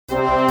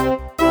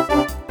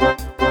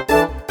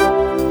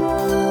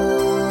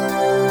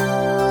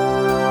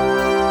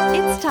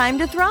time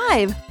to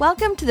thrive.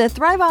 Welcome to the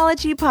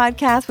Thriveology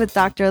Podcast with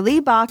Dr.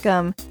 Lee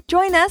Baucom.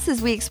 Join us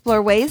as we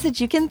explore ways that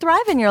you can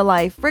thrive in your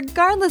life,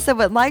 regardless of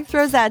what life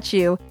throws at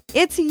you.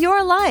 It's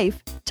your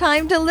life.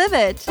 Time to live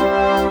it.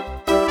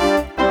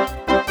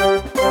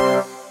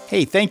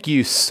 Hey, thank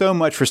you so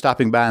much for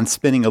stopping by and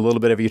spending a little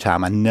bit of your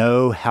time. I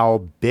know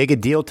how big a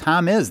deal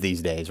time is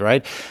these days,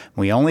 right?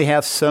 We only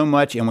have so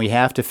much and we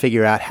have to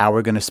figure out how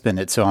we're going to spend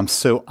it. So I'm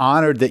so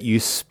honored that you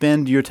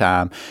spend your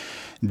time,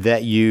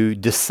 that you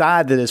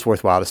decide that it's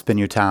worthwhile to spend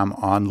your time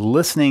on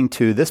listening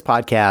to this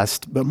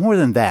podcast, but more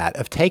than that,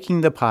 of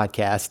taking the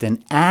podcast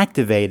and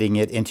activating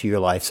it into your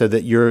life so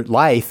that your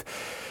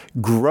life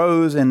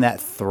grows in that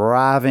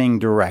thriving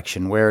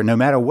direction where no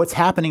matter what's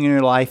happening in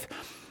your life,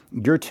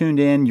 you're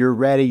tuned in, you're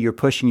ready, you're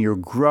pushing, you're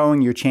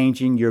growing, you're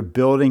changing, you're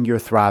building your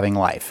thriving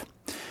life.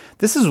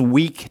 This is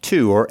week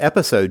 2 or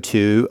episode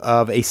 2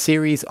 of a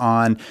series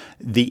on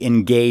the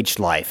engaged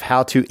life,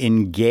 how to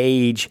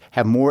engage,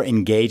 have more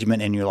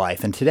engagement in your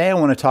life. And today I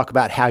want to talk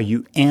about how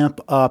you amp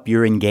up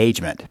your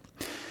engagement.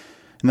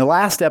 In the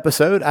last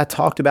episode, I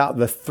talked about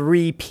the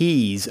 3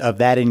 P's of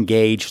that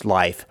engaged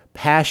life: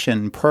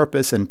 passion,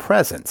 purpose, and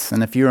presence.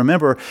 And if you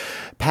remember,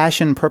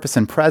 passion, purpose,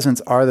 and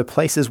presence are the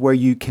places where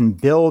you can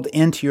build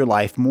into your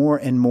life more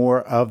and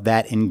more of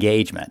that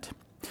engagement.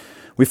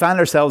 We find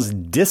ourselves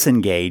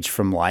disengaged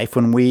from life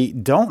when we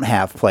don't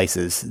have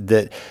places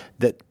that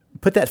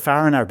put that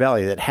fire in our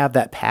belly, that have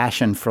that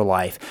passion for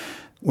life.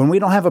 When we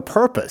don't have a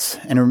purpose.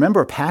 And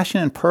remember,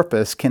 passion and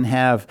purpose can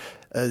have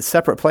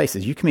separate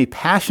places. You can be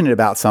passionate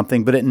about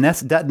something, but it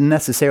doesn't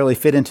necessarily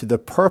fit into the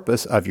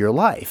purpose of your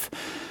life.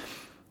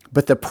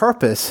 But the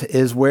purpose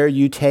is where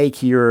you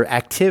take your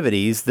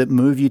activities that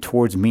move you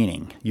towards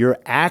meaning. Your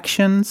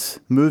actions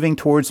moving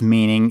towards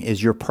meaning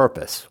is your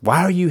purpose.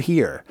 Why are you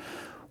here?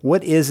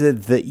 What is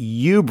it that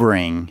you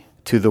bring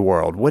to the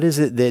world? What is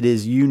it that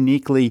is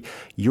uniquely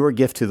your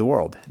gift to the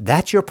world?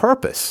 That's your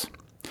purpose.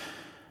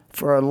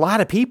 For a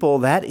lot of people,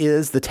 that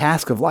is the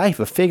task of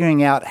life, of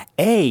figuring out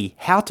A,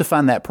 how to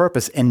find that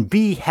purpose, and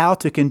B, how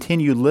to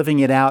continue living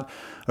it out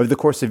over the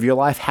course of your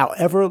life,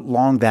 however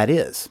long that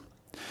is.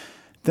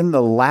 Then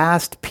the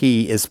last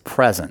P is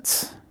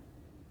presence.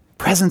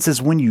 Presence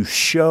is when you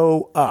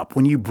show up,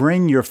 when you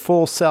bring your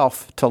full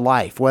self to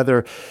life,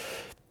 whether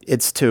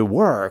it's to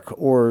work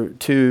or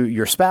to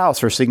your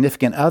spouse or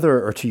significant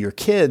other or to your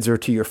kids or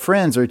to your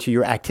friends or to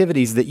your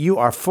activities, that you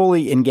are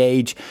fully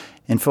engaged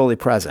and fully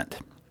present.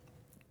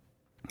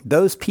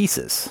 Those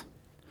pieces,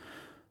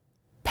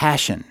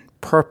 passion,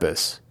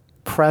 purpose,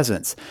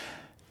 presence,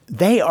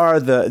 they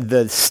are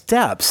the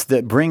steps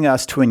that bring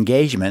us to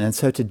engagement. And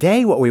so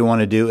today what we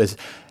want to do is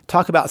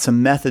talk about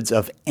some methods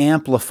of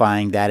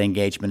amplifying that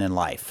engagement in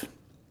life.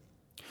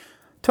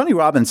 Tony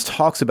Robbins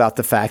talks about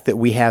the fact that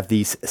we have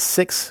these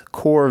 6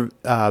 core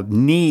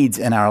needs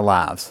in our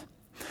lives.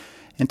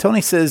 And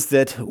Tony says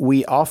that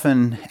we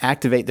often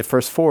activate the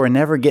first 4 and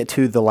never get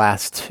to the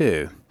last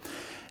 2.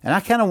 And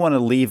I kind of want to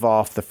leave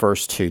off the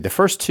first 2. The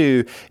first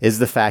 2 is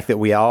the fact that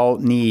we all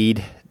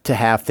need to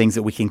have things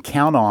that we can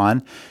count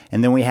on,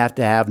 and then we have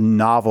to have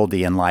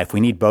novelty in life. We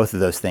need both of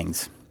those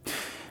things.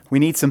 We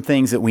need some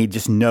things that we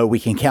just know we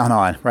can count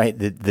on, right?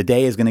 The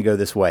day is going to go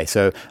this way.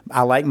 So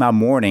I like my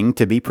morning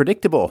to be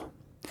predictable.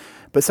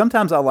 But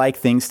sometimes I like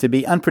things to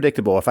be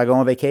unpredictable. If I go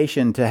on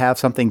vacation, to have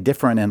something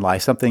different in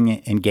life,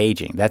 something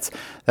engaging. That's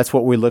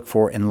what we look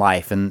for in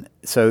life. And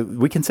so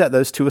we can set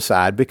those 2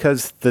 aside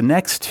because the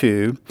next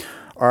 2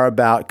 are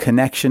about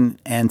connection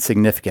and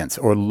significance,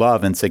 or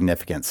love and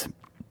significance.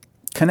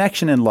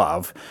 Connection and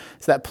love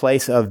is that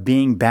place of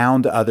being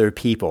bound to other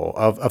people,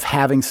 of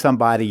having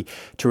somebody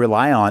to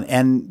rely on,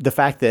 and the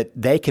fact that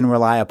they can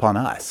rely upon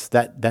us.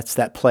 That's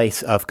that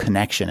place of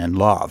connection and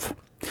love.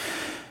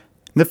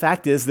 The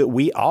fact is that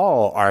we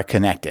all are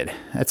connected.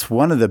 That's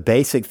one of the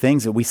basic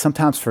things that we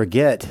sometimes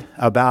forget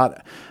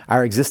about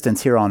our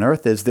existence here on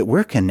earth, is that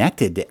we're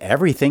connected to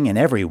everything and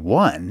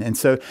everyone. And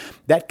so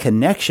that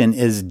connection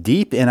is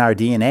deep in our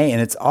DNA,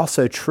 and it's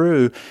also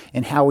true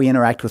in how we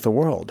interact with the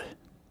world.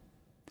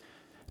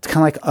 It's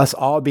kind of like us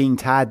all being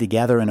tied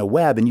together in a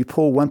web, and you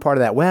pull one part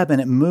of that web and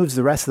it moves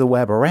the rest of the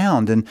web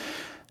around. And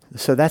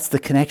so that's the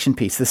connection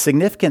piece. The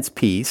significance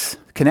piece,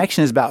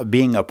 connection is about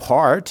being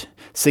apart.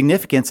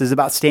 Significance is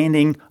about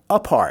standing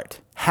apart,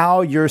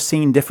 how you're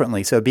seen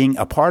differently. So being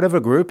a part of a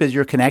group is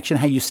your connection.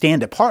 How you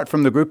stand apart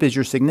from the group is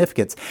your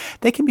significance.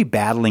 They can be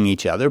battling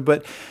each other,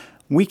 but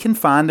we can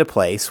find a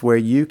place where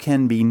you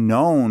can be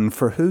known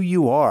for who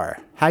you are,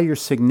 how you're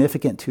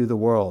significant to the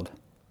world.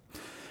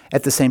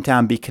 At the same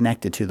time, be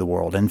connected to the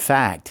world. In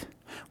fact,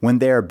 when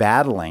they're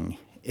battling,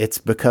 it's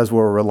because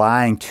we're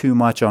relying too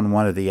much on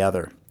one or the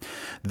other.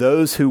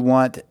 Those who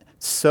want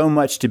so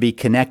much to be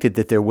connected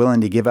that they're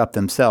willing to give up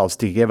themselves,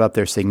 to give up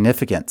their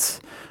significance,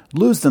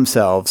 lose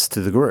themselves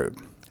to the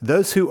group.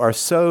 Those who are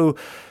so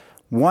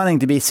wanting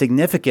to be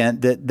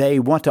significant that they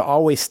want to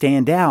always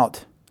stand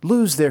out,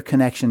 lose their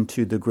connection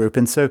to the group.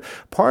 And so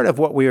part of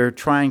what we are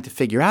trying to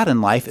figure out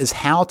in life is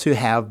how to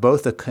have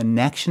both a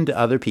connection to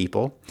other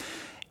people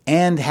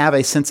and have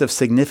a sense of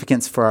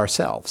significance for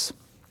ourselves.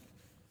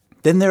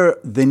 Then there are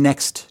the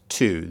next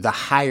two,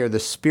 the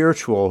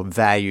spiritual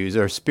values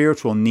or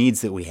spiritual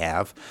needs that we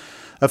have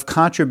of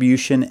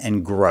contribution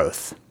and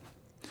growth.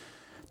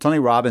 Tony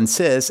Robbins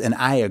says, and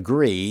I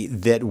agree,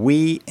 that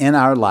we in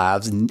our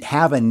lives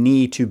have a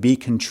need to be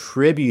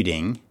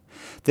contributing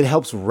that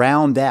helps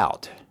round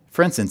out.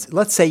 For instance,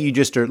 let's say you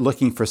just are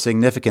looking for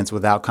significance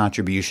without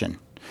contribution.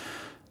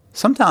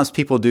 Sometimes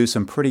people do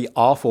some pretty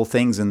awful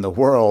things in the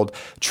world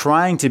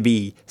trying to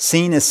be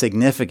seen as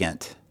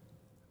significant,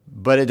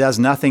 but it does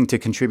nothing to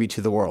contribute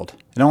to the world.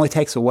 It only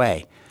takes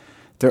away.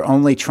 They're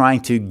only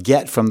trying to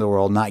get from the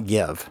world, not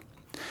give.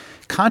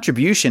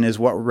 Contribution is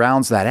what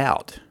rounds that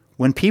out.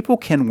 When people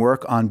can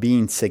work on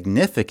being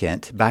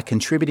significant by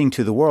contributing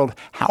to the world,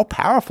 how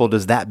powerful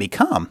does that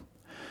become?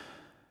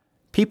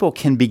 People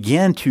can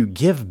begin to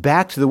give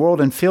back to the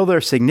world and feel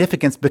their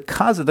significance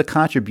because of the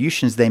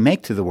contributions they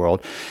make to the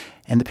world.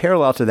 And the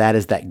parallel to that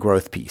is that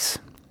growth piece,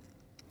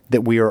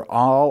 that we are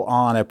all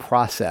on a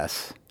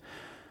process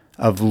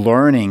of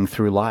learning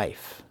through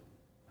life,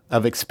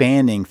 of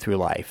expanding through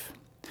life.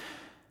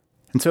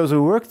 And so as we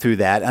work through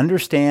that,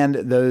 understand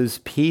those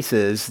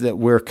pieces that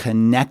we're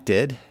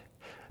connected,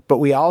 but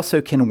we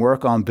also can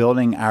work on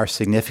building our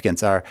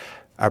significance, our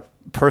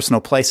personal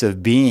place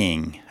of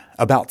being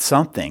about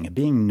something,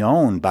 being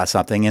known by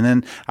something. And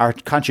then our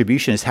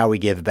contribution is how we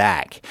give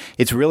back.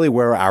 It's really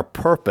where our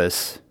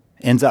purpose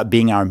ends up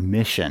being our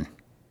mission.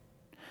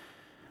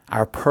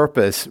 Our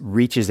purpose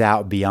reaches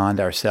out beyond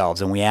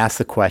ourselves, and we ask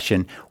the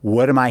question,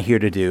 what am I here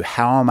to do?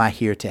 How am I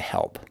here to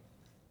help?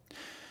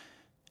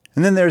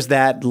 And then there's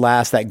that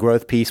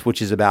growth piece,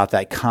 which is about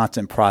that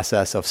constant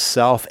process of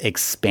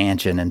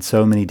self-expansion in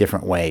so many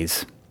different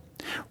ways.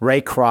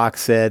 Ray Kroc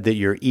said that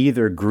you're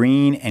either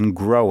green and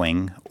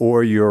growing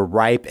or you're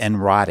ripe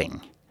and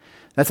rotting.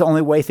 That's the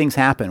only way things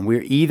happen.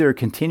 We're either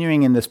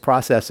continuing in this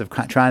process of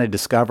trying to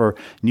discover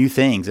new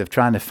things, of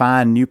trying to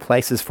find new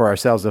places for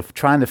ourselves, of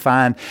trying to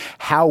find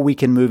how we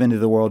can move into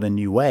the world in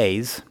new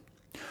ways,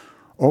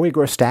 or we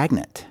grow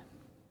stagnant.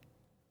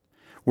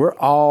 We're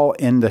all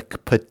in the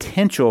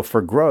potential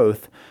for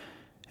growth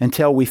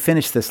until we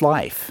finish this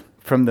life.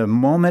 From the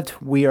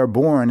moment we are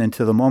born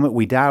until the moment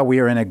we die, we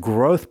are in a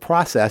growth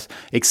process,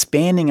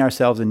 expanding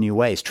ourselves in new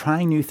ways,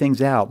 trying new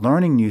things out,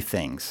 learning new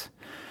things.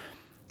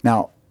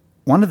 Now,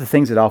 one of the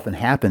things that often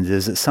happens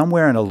is that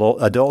somewhere in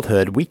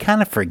adulthood, we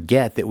kind of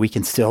forget that we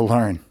can still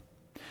learn.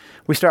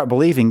 We start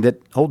believing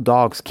that old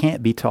dogs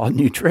can't be taught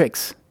new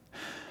tricks.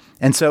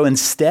 And so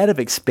instead of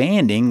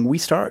expanding, we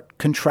start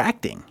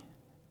contracting.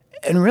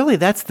 And really,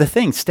 that's the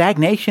thing.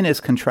 Stagnation is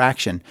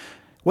contraction.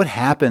 What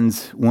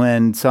happens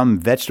when some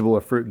vegetable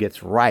or fruit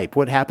gets ripe?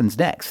 What happens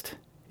next?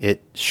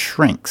 It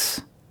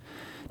shrinks,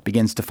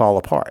 begins to fall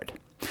apart.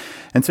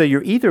 And so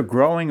you're either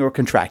growing or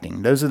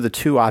contracting. Those are the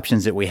two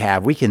options that we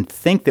have. We can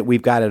think that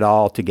we've got it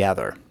all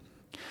together.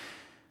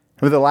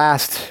 For the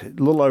last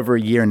little over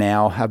a year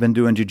now, I've been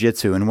doing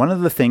jiu-jitsu. And one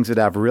of the things that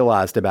I've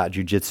realized about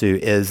jiu-jitsu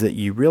is that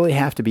you really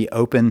have to be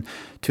open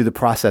to the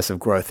process of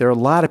growth. There are a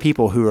lot of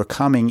people who are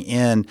coming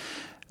in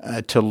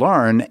to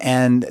learn,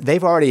 and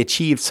they've already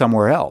achieved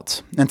somewhere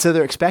else. And so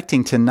they're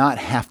expecting to not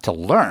have to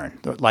learn,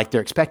 like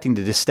they're expecting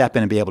to just step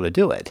in and be able to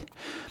do it.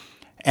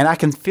 And I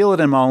can feel it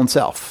in my own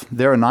self.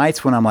 There are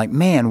nights when I'm like,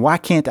 man, why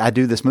can't I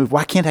do this move?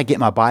 Why can't I get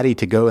my body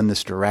to go in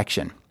this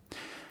direction?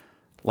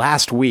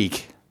 Last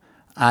week,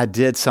 I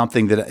did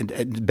something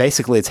that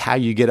basically it's how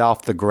you get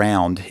off the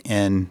ground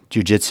in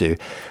jiu-jitsu.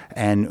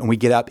 And we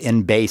get up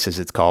in base, as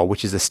it's called,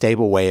 which is a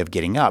stable way of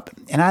getting up.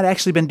 And I'd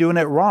actually been doing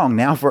it wrong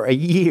now for a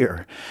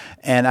year.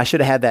 And I should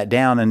have had that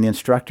down. And the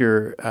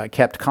instructor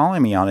kept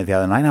calling me on it the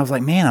other night. And I was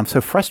like, man, I'm so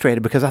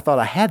frustrated because I thought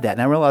I had that.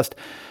 And I realized,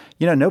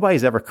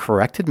 nobody's ever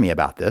corrected me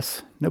about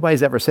this.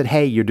 Nobody's ever said,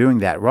 hey, you're doing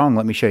that wrong.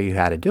 Let me show you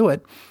how to do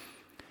it.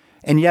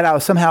 And yet I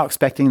was somehow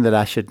expecting that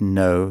I should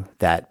know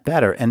that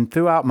better. And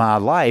throughout my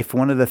life,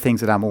 one of the things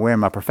that I'm aware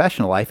in my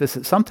professional life is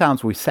that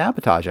sometimes we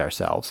sabotage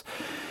ourselves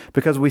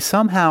because we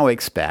somehow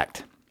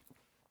expect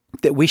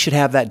that we should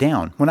have that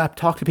down. When I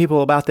talk to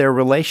people about their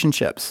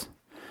relationships,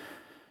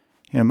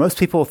 most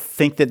people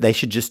think that they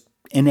should just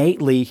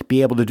innately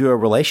be able to do a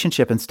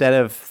relationship instead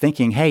of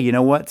thinking, hey, you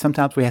know what?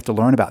 Sometimes we have to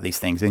learn about these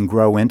things and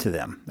grow into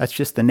them. That's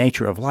just the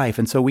nature of life.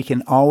 And so we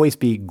can always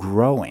be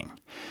growing.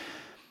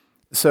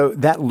 So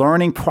that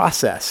learning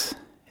process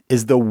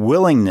is the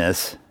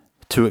willingness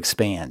to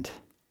expand,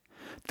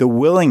 the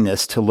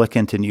willingness to look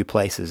into new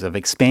places, of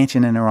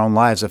expansion in our own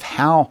lives, of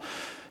how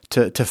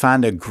to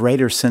find a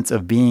greater sense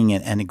of being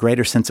and a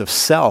greater sense of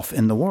self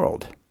in the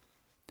world.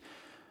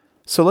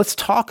 So let's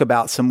talk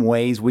about some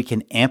ways we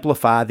can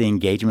amplify the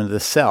engagement of the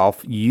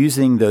self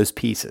using those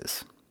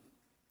pieces.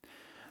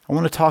 I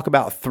want to talk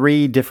about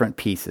 3 different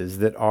pieces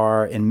that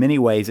are in many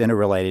ways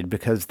interrelated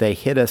because they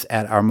hit us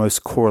at our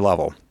most core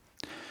level.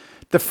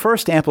 The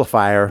first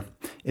amplifier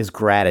is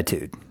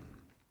gratitude.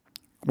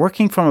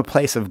 Working from a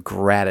place of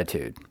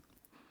gratitude.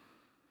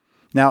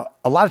 Now,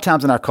 a lot of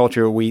times in our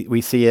culture, we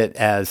see it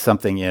as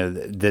something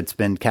that's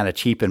been kind of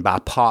cheapened by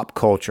pop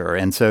culture.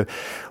 And so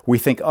we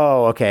think,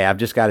 oh, okay, I've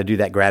just got to do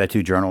that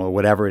gratitude journal or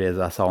whatever it is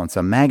I saw in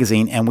some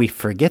magazine. And we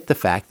forget the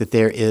fact that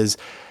there is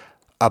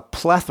a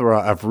plethora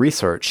of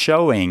research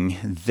showing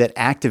that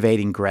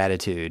activating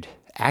gratitude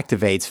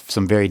activates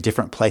some very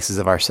different places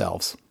of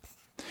ourselves.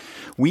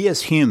 We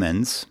as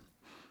humans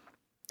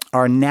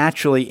are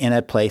naturally in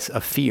a place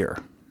of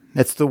fear.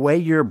 It's the way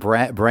your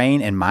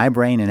brain and my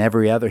brain and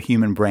every other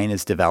human brain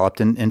is developed.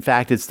 And in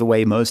fact, it's the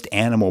way most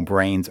animal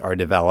brains are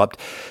developed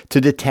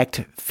to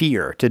detect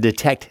fear, to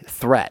detect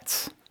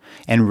threats,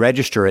 and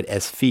register it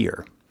as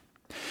fear.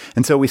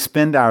 And so we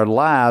spend our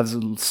lives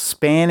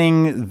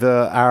spanning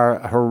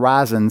our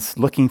horizons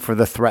looking for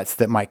the threats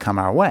that might come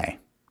our way.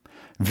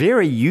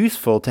 Very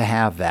useful to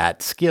have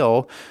that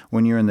skill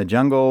when you're in the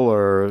jungle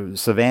or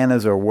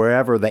savannas or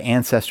wherever the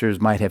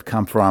ancestors might have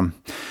come from.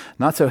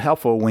 Not so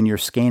helpful when you're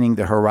scanning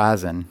the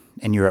horizon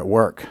and you're at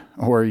work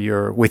or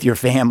you're with your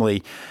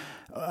family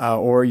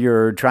or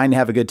you're trying to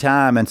have a good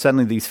time and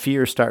suddenly these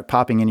fears start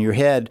popping in your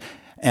head.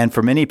 And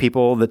for many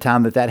people, the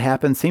time that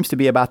happens seems to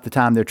be about the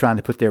time they're trying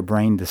to put their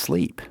brain to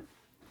sleep.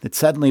 It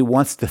suddenly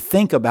wants to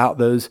think about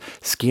those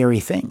scary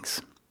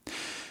things.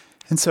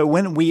 And so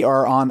when we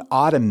are on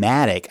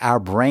automatic, our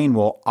brain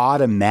will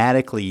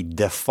automatically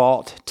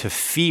default to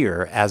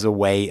fear as a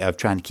way of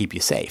trying to keep you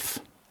safe.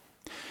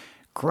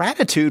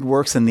 Gratitude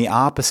works in the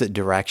opposite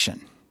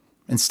direction.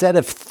 Instead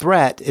of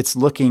threat, it's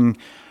looking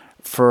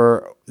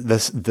for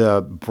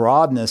the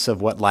broadness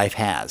of what life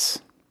has.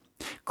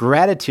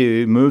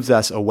 Gratitude moves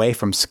us away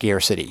from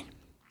scarcity.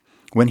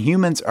 When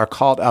humans are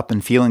caught up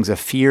in feelings of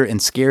fear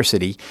and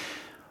scarcity,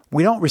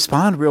 we don't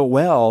respond real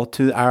well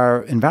to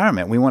our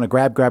environment. We want to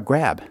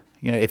grab.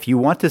 If you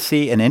want to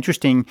see an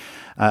interesting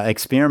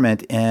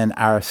experiment in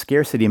our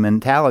scarcity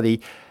mentality,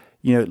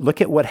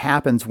 look at what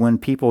happens when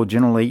people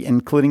generally,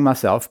 including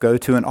myself, go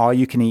to an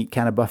all-you-can-eat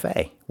kind of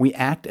buffet. We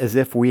act as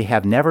if we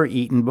have never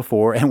eaten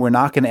before and we're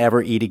not going to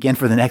ever eat again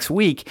for the next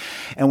week.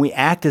 And we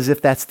act as if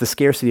that's the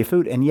scarcity of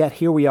food. And yet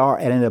here we are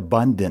at an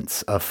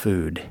abundance of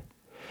food.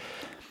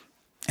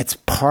 It's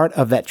part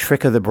of that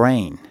trick of the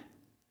brain.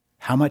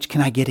 How much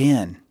can I get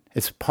in?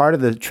 It's part of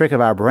the trick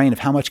of our brain of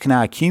how much can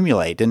I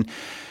accumulate? And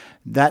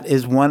that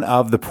is one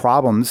of the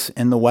problems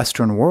in the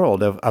Western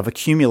world of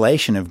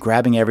accumulation, of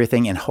grabbing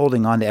everything and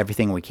holding on to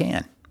everything we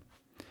can.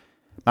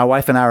 My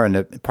wife and I are in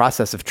the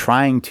process of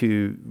trying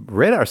to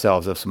rid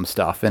ourselves of some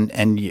stuff,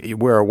 and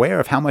we're aware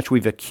of how much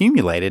we've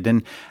accumulated,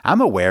 and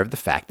I'm aware of the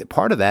fact that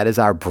part of that is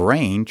our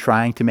brain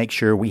trying to make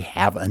sure we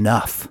have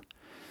enough.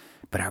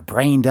 But our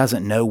brain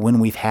doesn't know when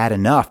we've had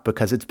enough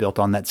because it's built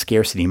on that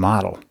scarcity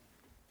model.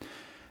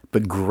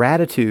 But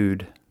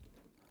gratitude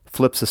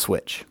flips a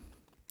switch.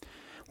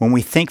 When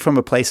we think from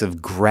a place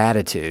of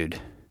gratitude,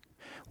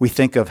 we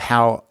think of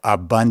how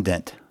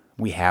abundant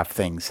we have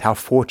things, how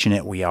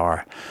fortunate we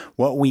are,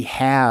 what we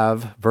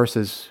have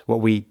versus what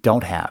we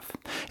don't have.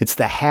 It's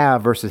the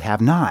have versus have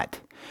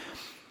not.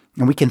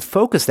 And we can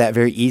focus that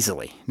very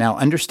easily. Now,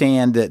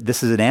 understand that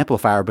this is an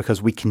amplifier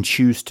because we can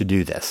choose to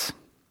do this.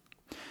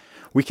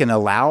 We can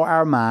allow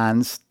our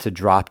minds to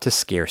drop to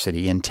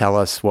scarcity and tell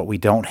us what we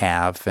don't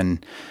have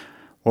and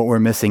what we're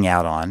missing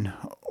out on.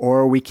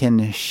 Or we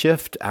can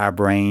shift our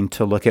brain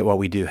to look at what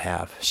we do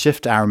have,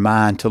 shift our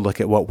mind to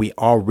look at what we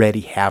already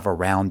have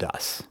around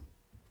us.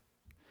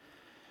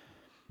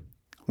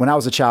 When I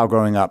was a child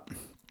growing up,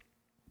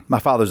 my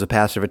father's a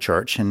pastor of a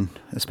church, and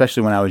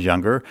especially when I was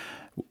younger,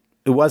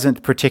 it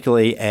wasn't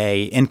particularly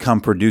an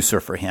income producer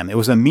for him. It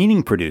was a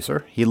meaning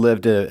producer. He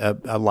lived a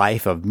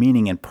life of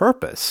meaning and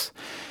purpose.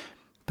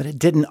 But it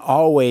didn't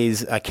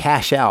always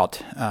cash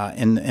out,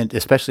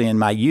 especially in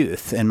my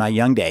youth, in my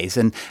young days.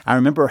 And I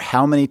remember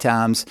how many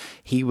times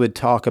he would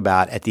talk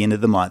about at the end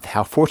of the month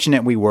how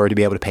fortunate we were to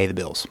be able to pay the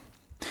bills.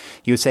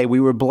 He would say we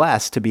were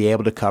blessed to be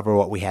able to cover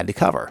what we had to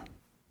cover.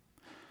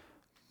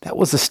 That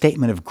was a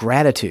statement of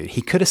gratitude.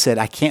 He could have said,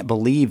 I can't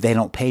believe they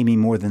don't pay me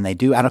more than they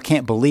do. I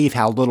can't believe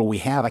how little we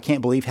have. I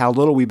can't believe how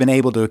little we've been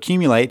able to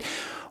accumulate.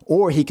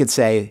 Or he could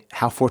say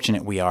how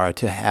fortunate we are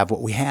to have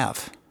what we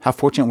have, how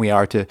fortunate we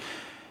are to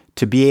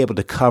be able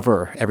to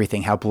cover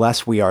everything, how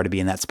blessed we are to be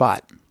in that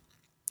spot.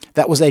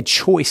 That was a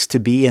choice to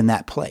be in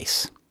that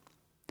place.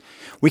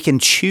 We can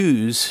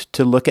choose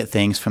to look at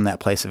things from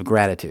that place of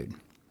gratitude.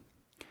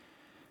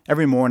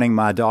 Every morning,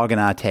 my dog and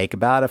I take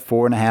about a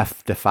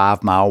 4.5 to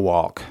 5 mile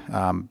walk.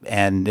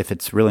 And if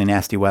it's really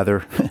nasty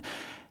weather,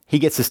 he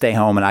gets to stay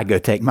home and I go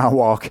take my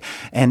walk.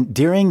 And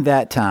during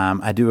that time,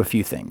 I do a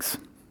few things.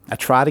 I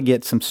try to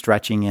get some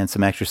stretching in,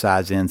 some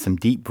exercise in, some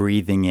deep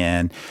breathing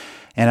in.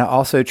 And I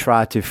also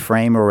try to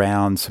frame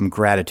around some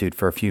gratitude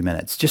for a few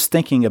minutes, just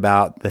thinking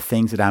about the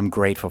things that I'm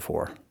grateful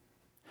for.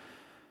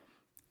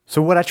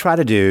 So what I try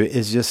to do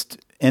is just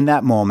in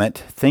that moment,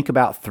 think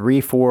about 3,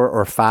 4,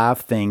 or 5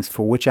 things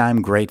for which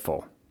I'm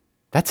grateful.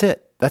 That's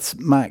it. That's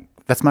my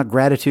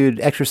gratitude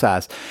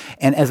exercise.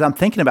 And as I'm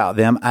thinking about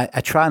them,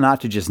 I try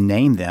not to just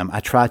name them. I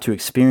try to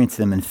experience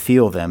them and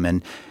feel them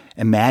and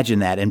imagine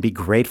that and be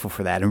grateful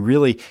for that and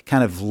really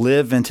kind of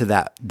live into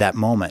that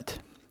moment.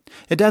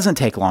 It doesn't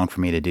take long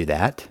for me to do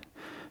that.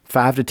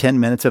 5 to 10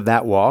 minutes of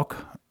that walk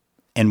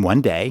in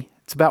one day.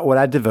 It's about what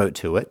I devote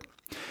to it.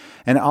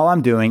 And all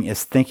I'm doing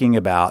is thinking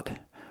about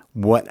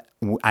what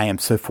I am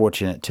so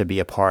fortunate to be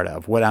a part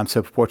of, what I'm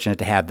so fortunate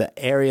to have, the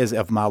areas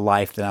of my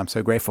life that I'm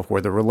so grateful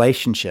for, the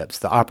relationships,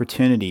 the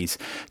opportunities,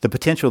 the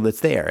potential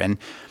that's there. And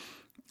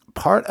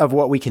part of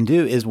what we can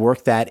do is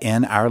work that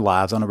in our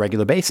lives on a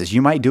regular basis.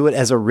 You might do it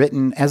as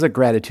a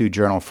gratitude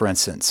journal, for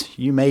instance.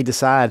 You may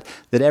decide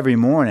that every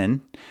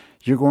morning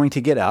you're going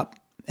to get up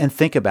and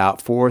think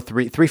about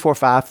 3, 4,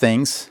 5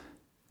 things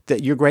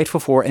that you're grateful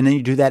for, and then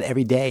you do that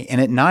every day. And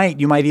at night,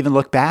 you might even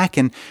look back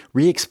and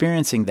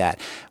re-experiencing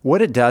that.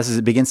 What it does is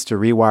it begins to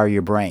rewire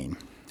your brain.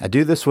 I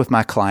do this with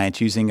my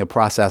clients using a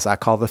process I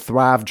call the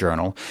Thrive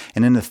Journal.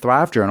 And in the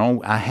Thrive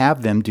Journal, I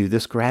have them do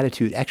this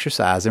gratitude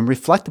exercise and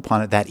reflect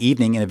upon it that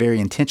evening in a very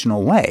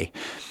intentional way,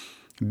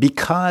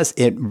 because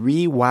it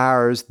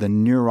rewires the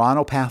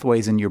neuronal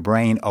pathways in your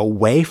brain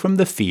away from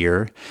the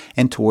fear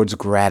and towards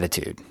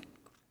gratitude.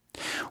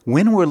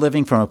 When we're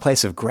living from a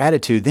place of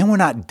gratitude, then we're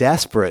not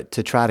desperate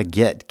to try to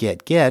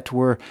get.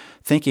 We're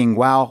thinking,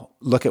 wow,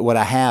 look at what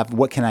I have.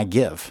 What can I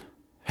give?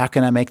 How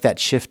can I make that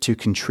shift to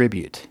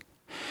contribute?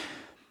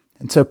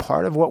 And so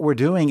part of what we're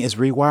doing is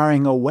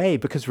rewiring away,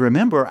 because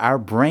remember, our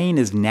brain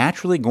is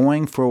naturally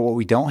going for what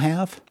we don't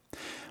have,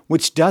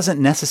 which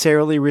doesn't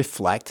necessarily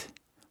reflect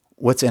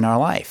what's in our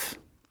life.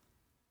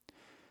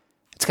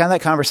 It's kind of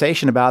that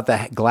conversation about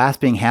the glass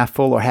being half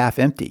full or half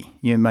empty.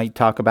 You might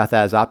talk about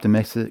that as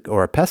optimistic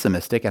or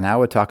pessimistic, and I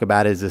would talk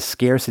about it as a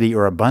scarcity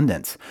or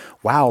abundance.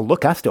 Wow,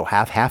 look, I still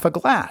have half a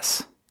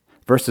glass.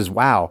 Versus,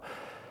 wow,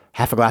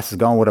 half a glass is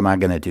gone. What am I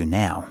going to do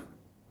now?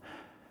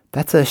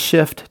 That's a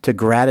shift to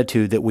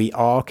gratitude that we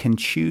all can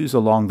choose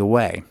along the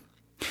way.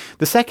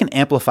 The second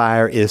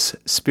amplifier is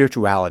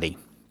spirituality.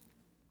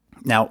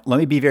 Now, let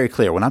me be very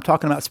clear. When I'm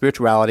talking about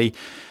spirituality,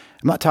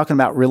 I'm not talking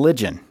about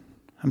religion.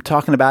 I'm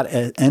talking about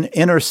an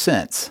inner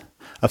sense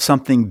of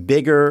something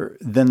bigger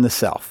than the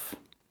self,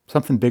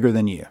 something bigger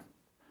than you,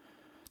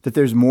 that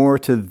there's more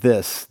to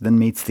this than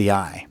meets the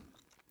eye.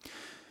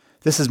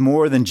 This is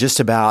more than just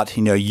about,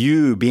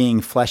 you being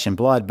flesh and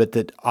blood, but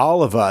that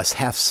all of us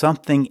have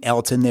something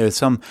else in there,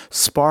 some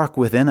spark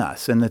within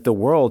us, and that the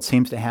world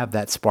seems to have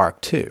that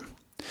spark too.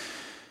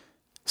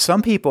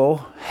 Some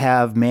people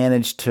have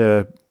managed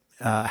to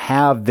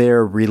have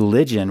their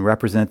religion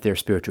represent their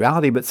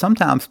spirituality, but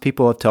sometimes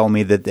people have told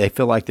me that they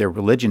feel like their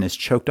religion has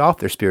choked off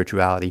their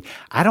spirituality.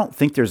 I don't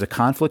think there's a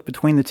conflict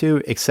between the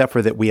two, except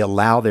for that we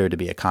allow there to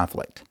be a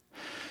conflict.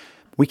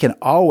 We can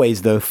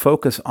always, though,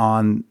 focus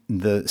on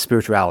the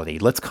spirituality.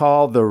 Let's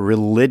call the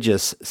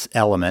religious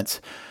elements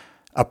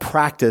a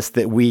practice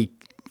that we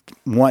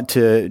want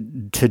to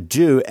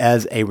do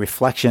as a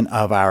reflection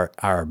of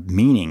our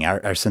meaning,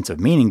 our sense of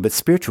meaning. But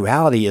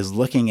spirituality is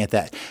looking at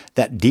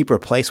that deeper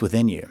place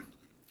within you.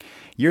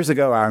 Years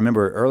ago, I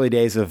remember early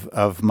days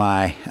of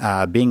my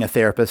being a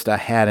therapist, I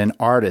had an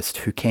artist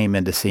who came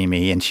in to see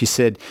me, and she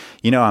said,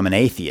 I'm an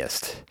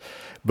atheist,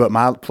 but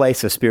my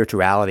place of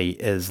spirituality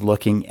is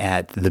looking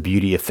at the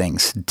beauty of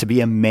things, to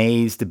be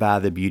amazed by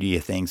the beauty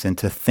of things and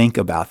to think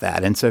about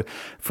that. And so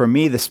for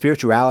me, the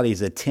spirituality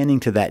is attending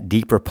to that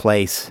deeper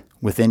place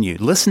within you,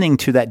 listening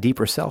to that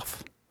deeper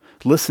self,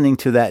 listening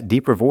to that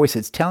deeper voice.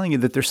 It's telling you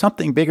that there's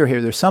something bigger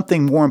here. There's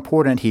something more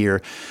important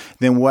here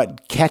than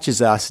what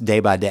catches us day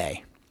by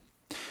day.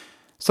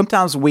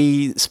 Sometimes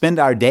we spend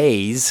our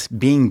days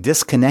being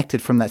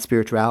disconnected from that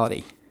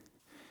spirituality.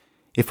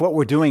 If what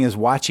we're doing is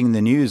watching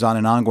the news on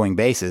an ongoing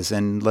basis,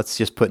 and let's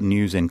just put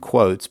news in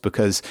quotes,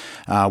 because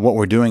what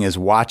we're doing is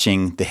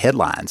watching the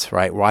headlines,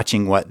 right?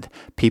 Watching what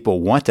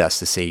people want us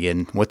to see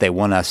and what they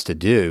want us to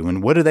do.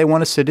 And what do they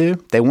want us to do?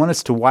 They want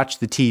us to watch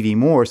the TV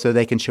more so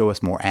they can show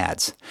us more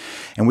ads.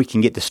 And we can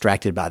get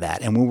distracted by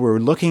that. And when we're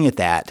looking at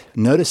that,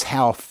 notice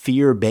how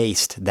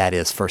fear-based that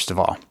is, first of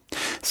all.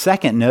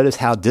 Second, notice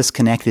how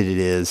disconnected it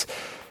is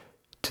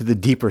to the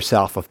deeper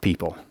self of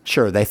people.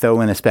 Sure, they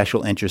throw in a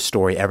special interest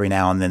story every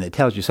now and then that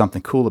tells you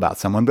something cool about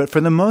someone, but for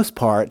the most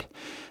part,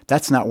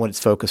 that's not what it's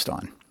focused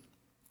on.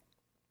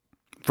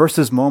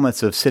 Versus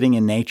moments of sitting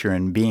in nature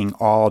and being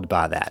awed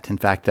by that. In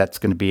fact, that's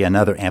going to be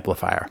another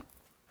amplifier.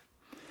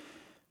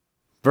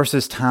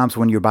 Versus times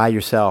when you're by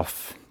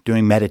yourself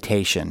doing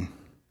meditation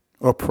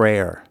or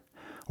prayer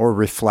or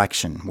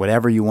reflection,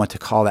 whatever you want to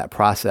call that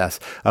process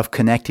of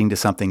connecting to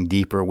something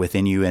deeper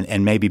within you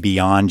and maybe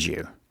beyond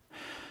you.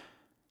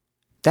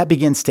 That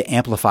begins to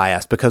amplify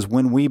us, because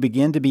when we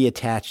begin to be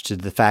attached to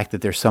the fact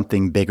that there's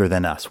something bigger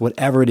than us,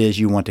 whatever it is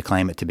you want to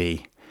claim it to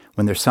be,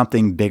 when there's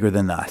something bigger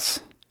than us,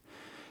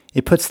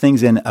 it puts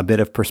things in a bit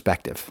of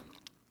perspective.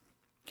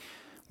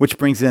 Which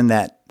brings in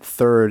that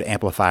third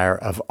amplifier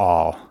of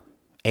awe,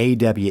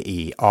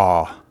 A-W-E,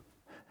 awe.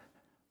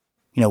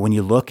 When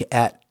you look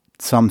at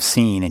some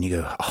scene and you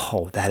go,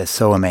 oh, that is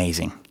so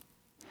amazing.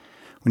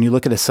 When you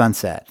look at a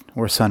sunset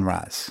or a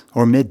sunrise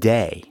or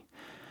midday,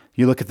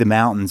 you look at the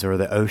mountains or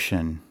the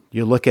ocean,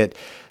 you look at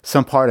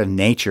some part of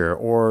nature,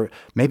 or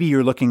maybe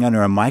you're looking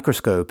under a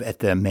microscope at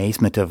the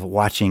amazement of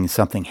watching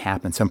something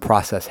happen, some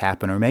process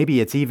happen, or maybe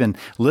it's even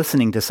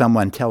listening to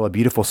someone tell a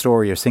beautiful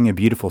story or sing a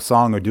beautiful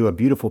song or do a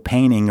beautiful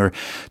painting or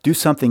do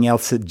something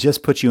else that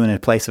just puts you in a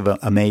place of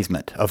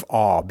amazement, of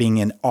awe, being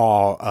in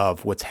awe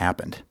of what's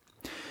happened.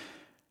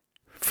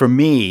 For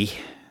me,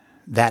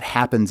 that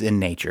happens in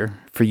nature.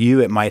 For you,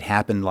 it might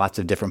happen lots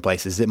of different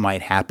places. It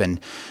might happen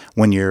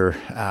when you're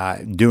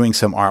doing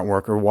some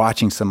artwork or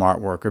watching some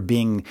artwork or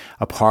being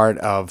a part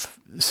of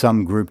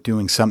some group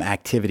doing some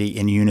activity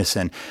in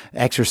unison,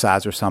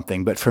 exercise or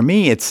something. But for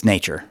me, it's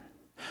nature.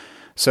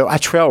 So I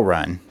trail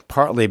run,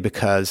 partly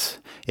because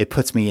it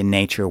puts me in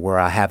nature where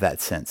I have that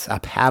sense. I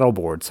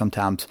paddleboard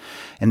sometimes,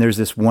 and there's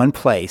this one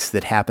place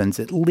that happens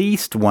at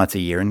least once a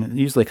year, and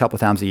usually a couple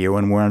of times a year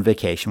when we're on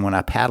vacation, when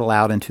I paddle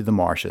out into the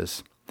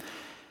marshes.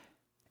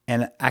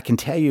 And I can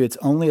tell you it's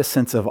only a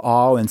sense of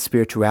awe and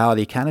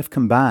spirituality kind of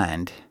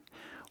combined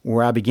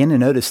where I begin to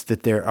notice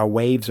that there are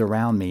waves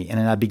around me,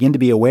 and I begin to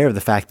be aware of the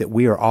fact that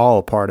we are all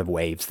a part of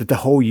waves, that the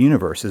whole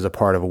universe is a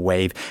part of a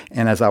wave.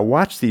 And as I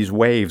watch these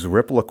waves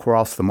ripple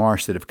across the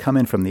marsh that have come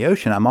in from the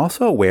ocean, I'm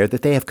also aware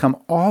that they have come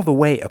all the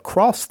way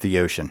across the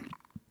ocean.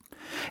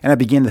 And I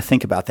begin to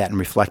think about that and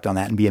reflect on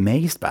that and be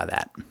amazed by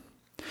that.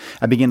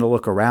 I begin to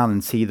look around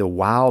and see the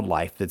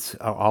wildlife that's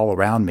all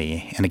around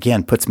me, and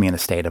again, puts me in a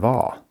state of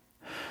awe.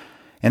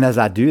 And as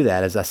I do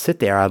that, as I sit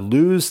there, I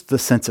lose the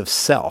sense of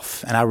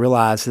self, and I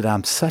realize that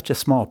I'm such a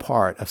small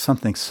part of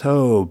something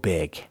so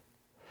big.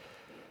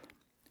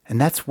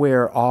 And that's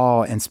where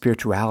awe and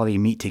spirituality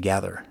meet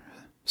together.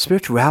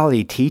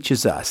 Spirituality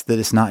teaches us that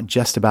it's not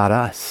just about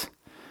us,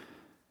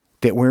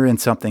 that we're in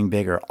something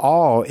bigger.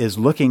 Awe is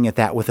looking at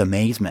that with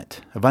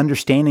amazement, of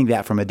understanding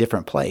that from a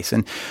different place.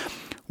 And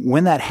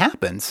when that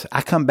happens,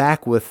 I come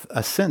back with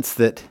a sense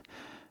that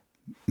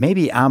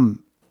maybe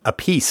I'm a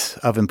piece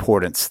of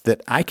importance that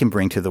I can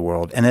bring to the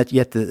world, and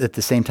yet at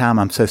the same time,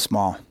 I'm so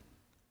small.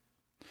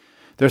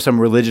 There are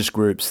some religious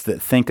groups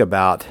that think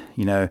about,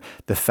 the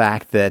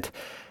fact that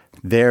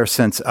their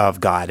sense of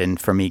God, and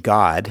for me,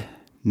 God,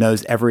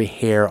 knows every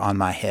hair on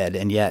my head,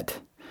 and yet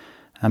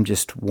I'm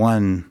just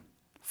one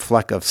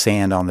fleck of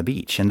sand on the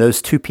beach. And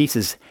those two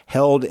pieces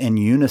held in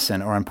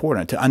unison are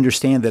important to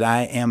understand that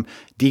I am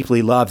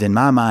deeply loved. In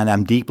my mind,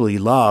 I'm deeply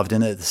loved,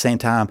 and at the same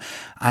time,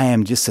 I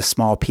am just a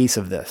small piece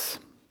of this.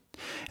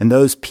 And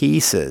those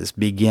pieces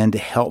begin to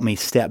help me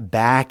step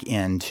back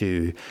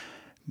into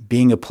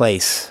being a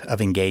place of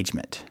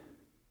engagement,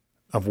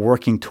 of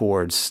working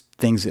towards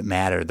things that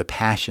matter, the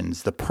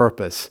passions, the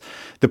purpose,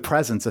 the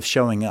presence of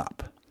showing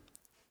up.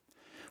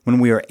 When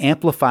we are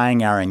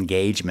amplifying our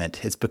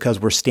engagement, it's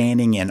because we're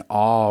standing in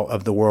awe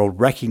of the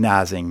world,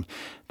 recognizing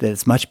that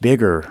it's much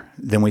bigger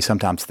than we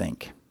sometimes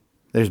think.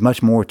 There's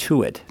much more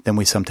to it than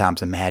we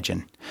sometimes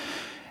imagine.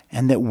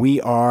 And that we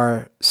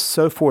are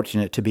so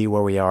fortunate to be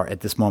where we are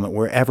at this moment,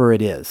 wherever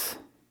it is.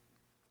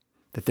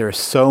 That there is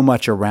so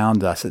much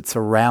around us, it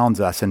surrounds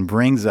us and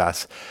brings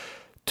us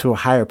to a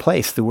higher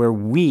place to where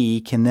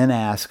we can then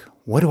ask,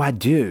 what do I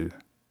do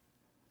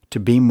to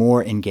be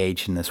more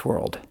engaged in this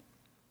world?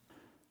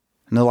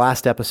 In the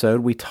last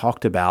episode, we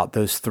talked about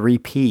those 3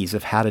 P's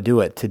of how to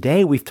do it.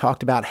 Today, we've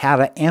talked about how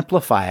to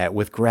amplify it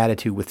with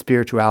gratitude, with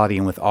spirituality,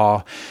 and with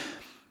awe.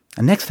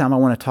 And next time, I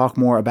want to talk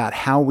more about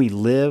how we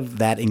live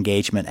that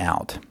engagement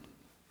out.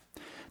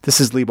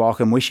 This is Lee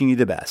Baucom wishing you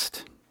the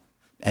best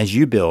as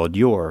you build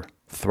your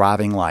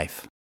thriving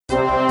life. You've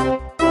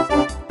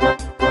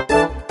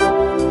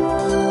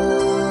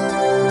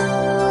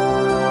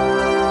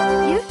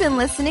been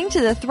listening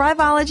to the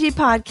Thriveology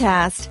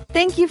Podcast.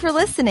 Thank you for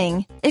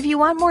listening. If you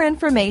want more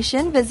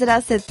information, visit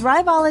us at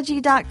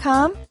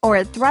thriveology.com or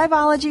at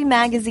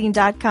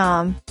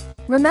thriveologymagazine.com.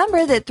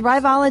 Remember that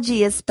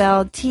Thriveology is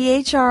spelled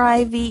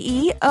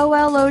Thriveology.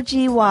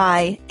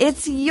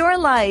 It's your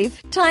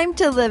life. Time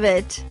to live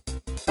it.